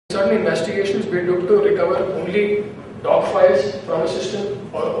Certain investigations we do to recover only doc files from a system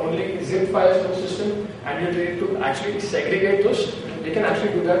or only zip files from a system, and you need to actually segregate those. We can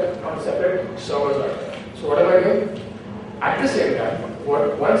actually do that on separate servers. So what am I doing? At the same time,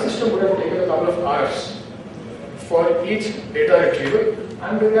 one system would have taken a couple of hours for each data retrieval,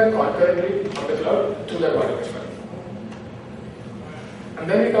 I'm doing that concurrently on the cloud through that one image file. And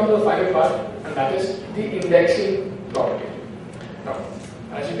then we come to the final part, and that is the indexing property. Now,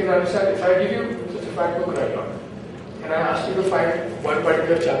 as you can understand, if I give you such a fat book right now, and I ask you to find one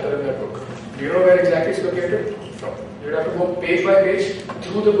particular chapter in that book, do you know where exactly it's located? No. You'd have to go page by page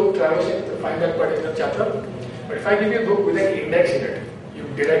through the book traversing to find that particular chapter. But if I give you a book with an index in it, you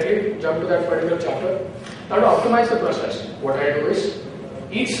directly jump to that particular chapter. Now to optimize the process, what I do is,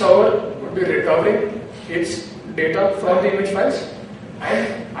 each server would be recovering its data from the image files,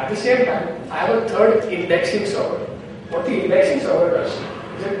 and at the same time, I have a third indexing server. What the indexing server does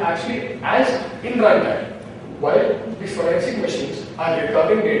is it actually, as in runtime, while the forensic machines are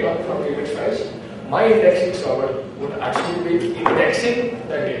recovering data from the image files, my indexing server would actually be indexing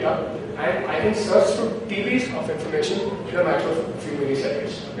that data, and I can search through TBs of information in a matter of a few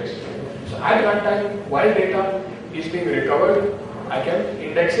milliseconds, basically. So at runtime, while data is being recovered, I can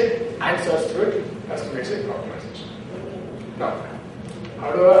index it and search through it, custom basic optimization. Now,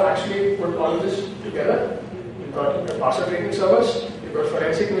 how do I actually put all of this together? You've got your parser training servers, you've got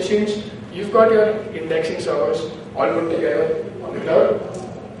forensic machines, you've got your indexing servers all put together on the cloud.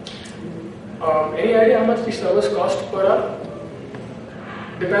 Any idea how much these servers cost per hour?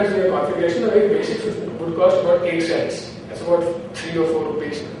 Depends on your configuration. The very basic would cost about 8 cents. That's about 3 or 4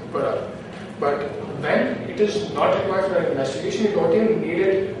 rupees per hour. But when it is not required for an investigation, you don't even need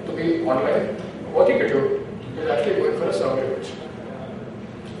it to be online. What you could do is actually going for a server image.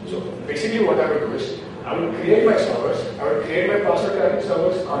 So basically what I would do is, I would create my servers, I would create my parser tracking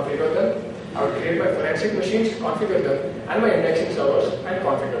servers, configure them, I would create my forensic machines, configure them, and my indexing servers, and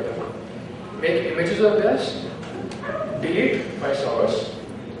configure them. Make images of theirs, delete my servers,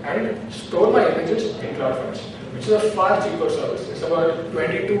 and store my images in cloud files, which is a far cheaper service. It's about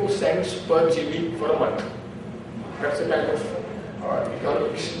 22 cents per GB for a month. That's the type of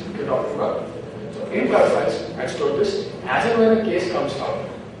economics we're talking about. So in cloud files, I store this. As and when a case comes out,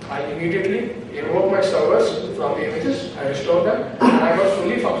 I immediately invoke my servers from the images, I restore them, and I got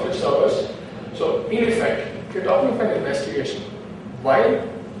fully functional servers. So in effect, if you're talking about an investigation, while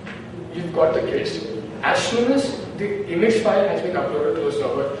you've got the case, as soon as the image file has been uploaded to the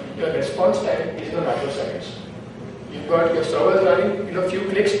server, your response time is in a matter of seconds. You've got your servers running in a few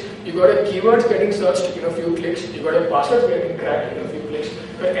clicks, you've got your keywords getting searched in a few clicks, you've got your passwords getting cracked in a few clicks.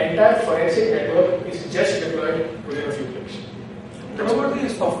 Your entire forensic network is just deployed within a few clicks. What about the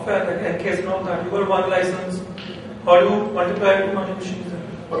software, like in case now that you got one license, how do you multiply it to many machines?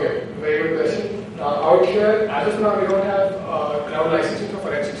 Okay, very good question. Out here, as of now, we don't have cloud licensing for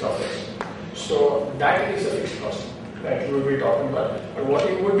forensic software. So that is a fixed cost that you will be talking about. But what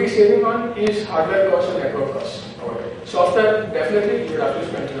you would be saving on is hardware costs and network costs. Software, definitely, you would have to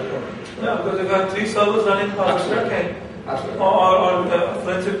spend to the phone. Yeah, because you got 3 servers running for Absolutely. or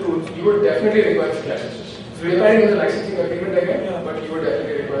forensic tools. You would definitely require free licenses. So depending on the licensing agreement again, but you would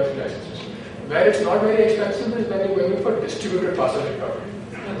definitely require free licenses. Where it's not very expensive is when you're going for distributed parcel recovery.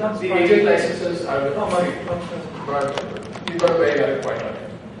 Yeah, the agent licenses are free, but you've got a very valid point on it.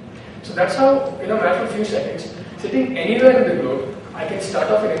 So that's how, in a matter of a few seconds, sitting anywhere in the globe, I can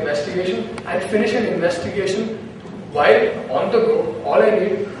start off an investigation and finish an investigation while on the go. All I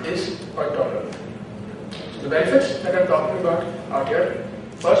need is a terminal. So the benefits that I'm talking about out here: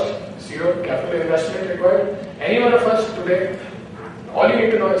 first, zero capital investment required. Any one of us today, all you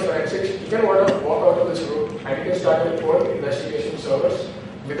need to know is forensics. You can walk out of this room and you can start with 4 investigation servers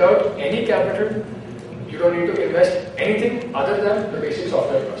without any capital. You don't need to invest anything other than the basic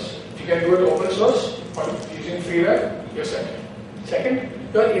software costs. If you can do it open source or using freeware, you're set. Second,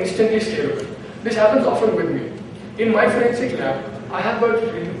 you're instantly scalable. This happens often with me. In my forensic lab, I have got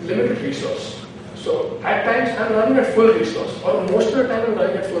limited resource. So at times I'm running at full resource, or most of the time I'm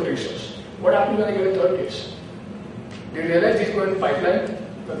running at full resource. What happens when I get a third case? Do you realize these go in pipeline,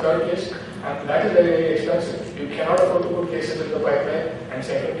 the third case, and that is very, very expensive. You cannot afford to put cases in the pipeline, and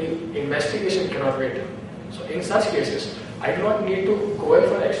secondly, investigation cannot wait. So in such cases, I do not need to go in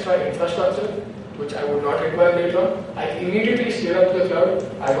for extra infrastructure, which I would not require later on. I immediately scale up to the cloud,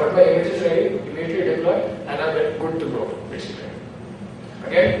 I got my images ready, immediately deploy, and I'm good to go, basically.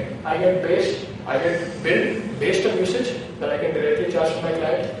 Again, I get billed based on usage that I can directly charge to my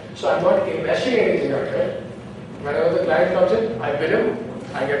client. So I'm not investing anything out here. Whenever the client comes in, I bill him,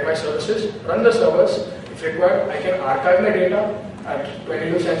 I get my services, run the servers. If required, I can archive my data, at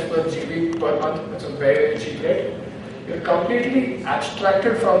 22 cents per GB per month. That's a very, very cheap rate. You're completely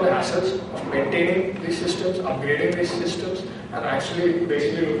abstracted from the hassles of maintaining these systems, upgrading these systems, and actually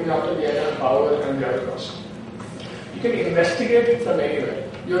basically looking after the entire power and the other costs. You can investigate from anywhere.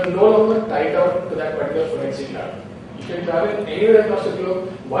 You are no longer tied down to that particular forensic lab. You can travel anywhere across the globe.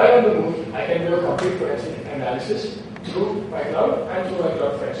 While on the move, I can do a complete forensic analysis through my cloud and through my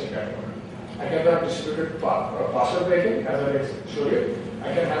cloud forensic network. I can have distributed password breaking, as I showed you.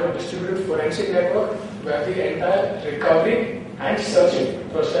 I can have a distributed forensic network where the entire recovery and searching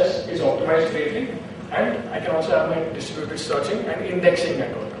process is optimized greatly, and I can also have my distributed searching and indexing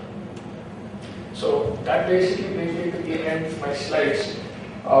network. So that basically brings me to the end of my slides.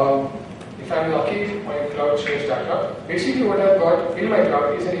 If I'm lucky, my cloud shows that up. Basically what I've got in my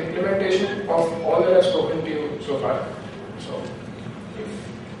cloud is an implementation of all that I've spoken to you so far. So if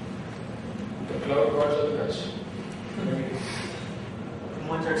the cloud gods are with us, too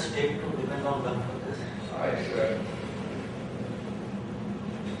much at stake to depend on them for this. I swear.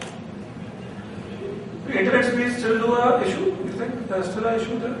 Internet speed still do a issue? You think there's still an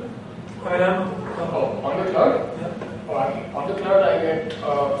issue there? On the cloud? Yeah. On the cloud, I get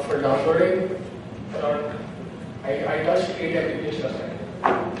for downloading around, I touched 8 Mbps last time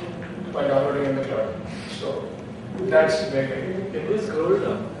by downloading in the cloud. So that's very, very good. It will scroll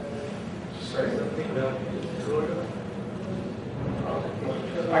down. Sorry? Something down. Scroll down.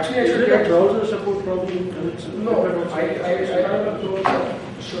 Actually, I should get browser support probably. No, I run a browser.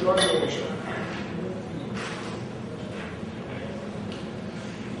 Should not be an issue.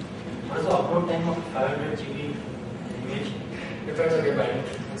 What is the upload time of 500 GB image? Depends on your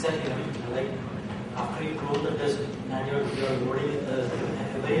bandwidth. Exactly. Like after you close the disk and you're loading it, a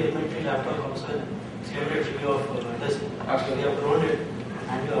very elementary laptop comes with 300 GB of disk. Absolutely. You upload it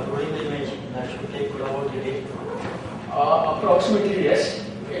and you're uploading the image. That should take about a day. Approximately, yes.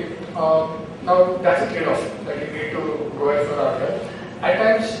 Now that's a trade-off that you need to go ahead for after. At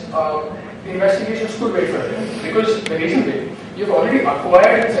times, investigations could wait for it because the reason being, you've already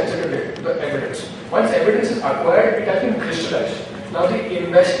acquired sensitive evidence. Once evidence is acquired, it has been crystallized. Now the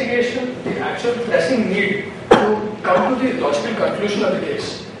investigation, the actual pressing need to come to the logical conclusion of the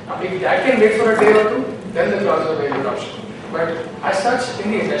case. Now if that can wait for a day or two, then the clouds are a very good option. But as such,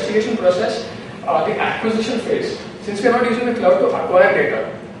 in the investigation process, the acquisition phase, since we are not using the cloud to acquire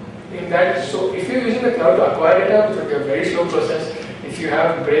data, in that, so if you're using the cloud to acquire data, which would be a very slow process, if you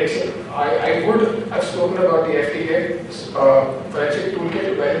have breaks, I would have spoken about the FTK forensic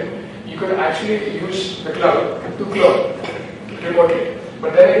toolkit where you could actually use the cloud to clone remotely.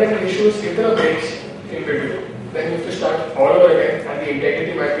 But then again, the issue is if there are breaks in between, then you have to start all over again and the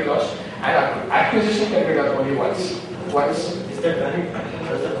integrity might be lost, and acquisition can be done only once. Is that valid?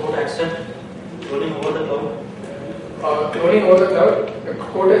 Does the code accept cloning over the cloud? Cloning over the cloud, the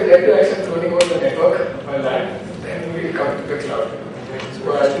code is there to accept cloning over the network or LAN, then we will come to the cloud.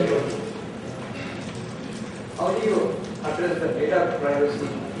 How do you address the data privacy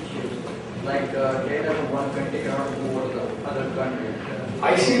issues, like data from one country cannot move over to the other country?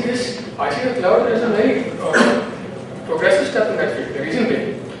 I see the cloud as a very progressive step in that field. The reason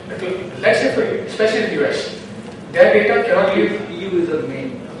being, let's say for especially the US, their data cannot leave. EU is the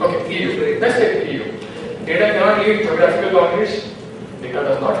main. Okay, EU. Let's take EU. Data cannot leave geographical boundaries. Data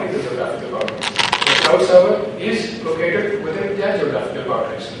does not leave the geographical boundaries. The cloud server is located within their geographical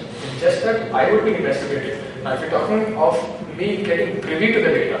boundaries. It's just that I would be investigating. Now, if you're talking of me getting privy to the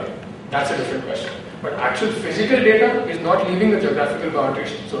data, that's a different question. But actual physical data is not leaving the geographical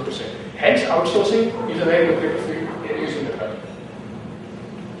boundaries, so to say. Hence, outsourcing is a very lucrative field in using the cloud.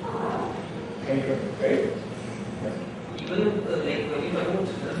 Right? Even if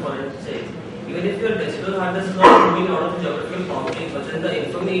I just wanted to say, even if your digital hard disk is not moving out of the geographical boundary, but then the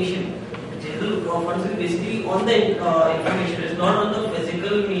information, digital funds is basically on the information. It's not on the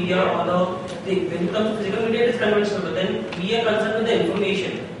physical media or when it comes to physical media, it is conventional. But then we are concerned with the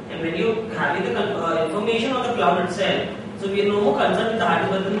information, and when you having the information on the cloud itself, so we are no more concerned with the hard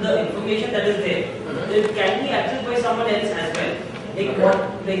disk, but then the information that is there, it can be accessed by someone else as well. You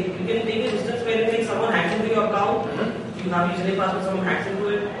can take a instance where someone hacks into your account, you have username password, someone hacks into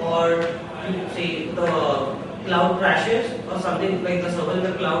it, or you say the cloud crashes or something like the server in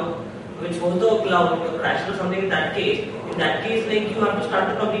the cloud, which was the cloud crashes or something. In that case, you have to start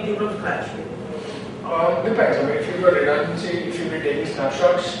the complete thing from scratch. Depends. I mean, if you've got redundancy, if you've been taking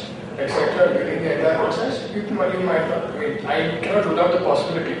snapshots, etc., during the entire process, you might not. I mean, I cannot rule out the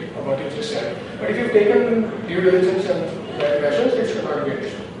possibility of what you just said. But if you've taken due diligence and measures, it should not be an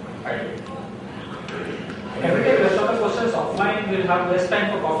issue. I do. Can we take the rest of the questions offline? We'll have less time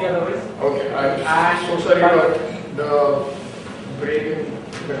for coffee otherwise. Okay, I'm so sorry about the break in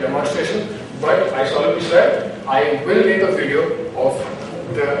the demonstration, but I solemnly swear I will make a video of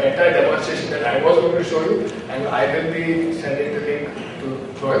the entire demonstration that I was going to show you, and I will be sending the link to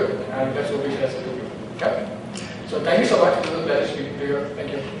Rohit, and that's what we shall do. Okay? So thank you so much.